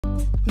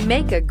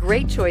Make a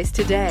great choice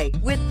today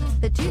with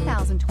the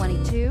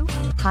 2022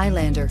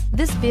 Highlander.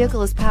 This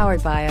vehicle is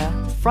powered by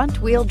a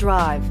front-wheel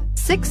drive,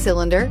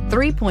 6-cylinder,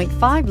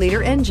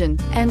 3.5-liter engine,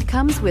 and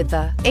comes with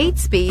a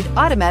 8-speed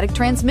automatic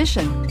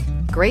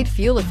transmission. Great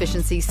fuel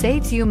efficiency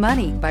saves you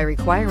money by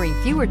requiring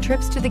fewer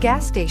trips to the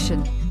gas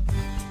station.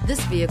 This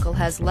vehicle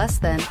has less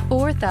than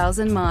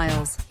 4,000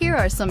 miles. Here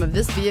are some of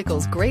this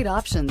vehicle's great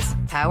options: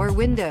 power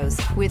windows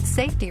with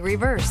safety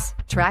reverse,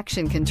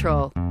 traction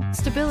control,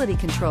 stability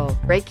control,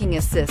 braking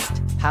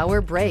assist, power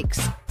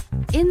brakes.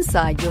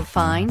 Inside you'll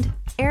find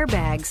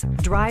airbags,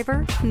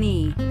 driver,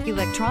 knee,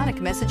 electronic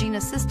messaging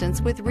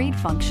assistance with read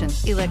function,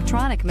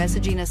 electronic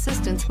messaging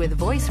assistance with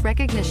voice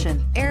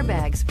recognition,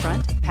 airbags,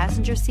 front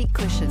passenger seat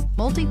cushion,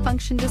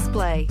 multifunction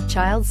display,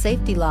 child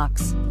safety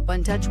locks,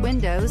 one-touch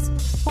windows,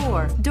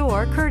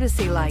 4-door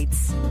courtesy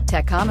lights,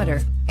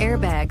 tachometer,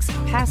 airbags,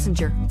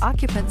 passenger,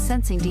 occupant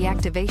sensing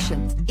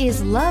deactivation.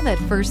 Is love at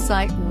first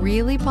sight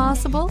really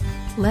possible?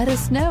 Let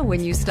us know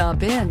when you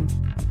stop in.